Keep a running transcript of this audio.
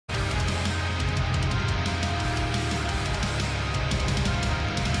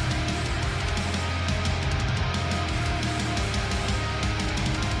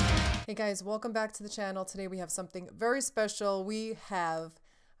guys, welcome back to the channel. Today we have something very special. We have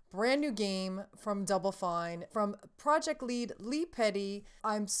a brand new game from Double Fine from project lead Lee Petty.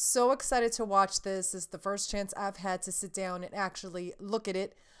 I'm so excited to watch this. This is the first chance I've had to sit down and actually look at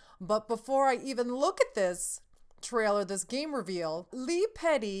it. But before I even look at this trailer, this game reveal, Lee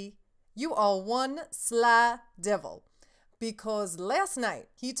Petty, you are one sly devil. Because last night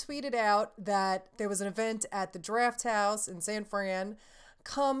he tweeted out that there was an event at the Draft House in San Fran.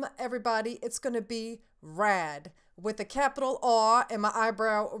 Come everybody, it's gonna be rad, with a capital R, and my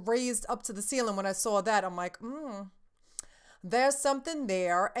eyebrow raised up to the ceiling when I saw that. I'm like, there's something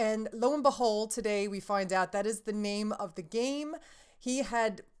there. And lo and behold, today we find out that is the name of the game. He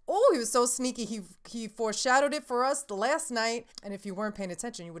was so sneaky. He foreshadowed it for us the last night. And if you weren't paying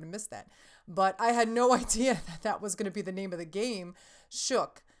attention, you would have missed that. But I had no idea that that was going to be the name of the game.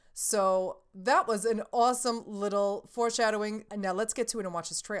 Shook. So that was an awesome little foreshadowing. And now let's get to it and watch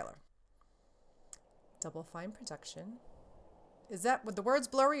this trailer. Double Fine production. Is that with the words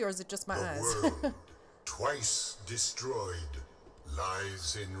blurry, or is it just my eyes? The world, twice destroyed,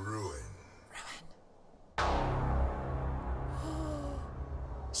 lies in ruin.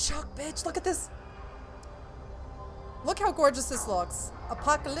 Shock, bitch. Look at this. Look how gorgeous this looks.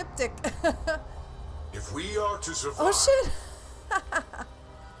 Apocalyptic. If we are to survive, Oh shit.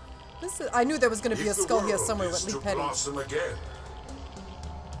 I knew there was going to be a skull here somewhere with Lee Petty. Blossom again,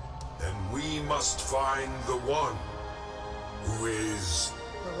 then we must find the one who is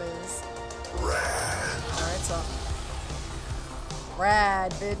rad. Alright, so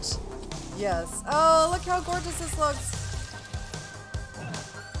rad, bitch. Yes. Oh, look how gorgeous this looks.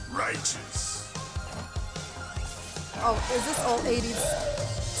 Righteous. Oh, is this old 80s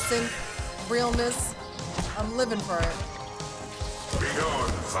synth realness? I'm living for it.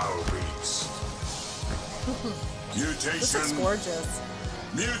 Begone, foul beast. Mutation. This looks gorgeous.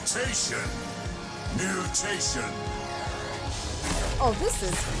 Mutation. Mutation. Oh, this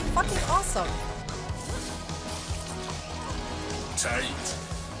is fucking awesome. Tight.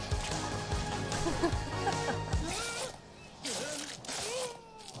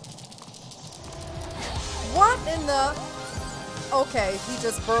 What in the... Okay, he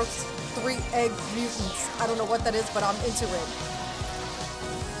just birthed 3 egg mutants. I don't know what that is, but I'm into it.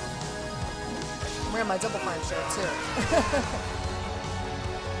 I'm wearing my Double Fine shirt, too.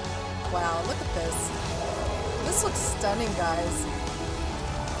 Wow, look at this. This looks stunning, guys.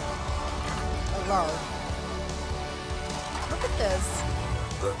 I love. Look at this.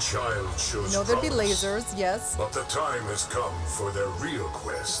 The child shows You know there'd be promise, lasers, yes. but the time has come for their real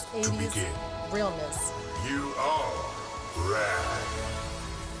quest to 80s begin. realness. You are rad.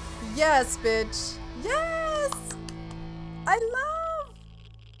 Yes, bitch. Yes! I love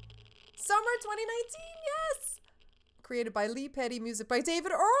Summer 2019, yes! Created by Lee Petty, music by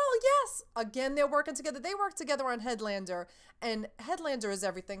David Earl, yes! Again, they're working together. They work together on Headlander, and Headlander is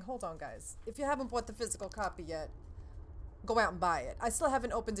everything. Hold on, guys. If you haven't bought the physical copy yet, go out and buy it. I still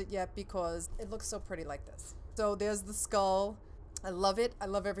haven't opened it yet because it looks so pretty like this. So there's the skull. I love it. I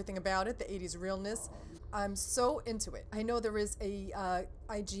love everything about it. The 80s realness. I'm so into it. I know there is a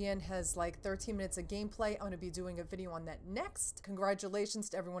IGN has like 13 minutes of gameplay. I'm going to be doing a video on that next. Congratulations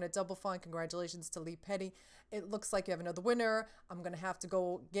to everyone at Double Fine. Congratulations to Lee Petty. It looks like you have another winner. I'm going to have to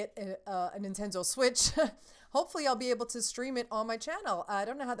go get a Nintendo Switch. Hopefully I'll be able to stream it on my channel. I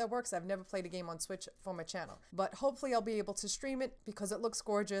don't know how that works. I've never played a game on Switch for my channel, but hopefully I'll be able to stream it because it looks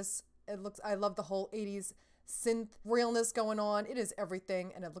gorgeous. I love the whole 80s synth realness going on. It is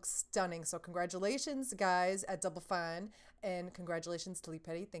everything, and it looks stunning. So congratulations, guys, at Double Fine, and congratulations to Lee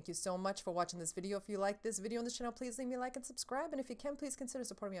Petty. Thank you so much for watching this video. If you like this video on this channel, please leave me a like and subscribe, and if you can, please consider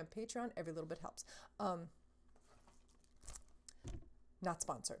supporting me on Patreon. Every little bit helps. Not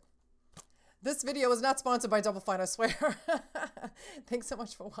sponsored. This video is not sponsored by Double Fine, I swear. Thanks so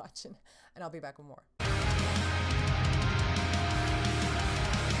much for watching, and I'll be back with more.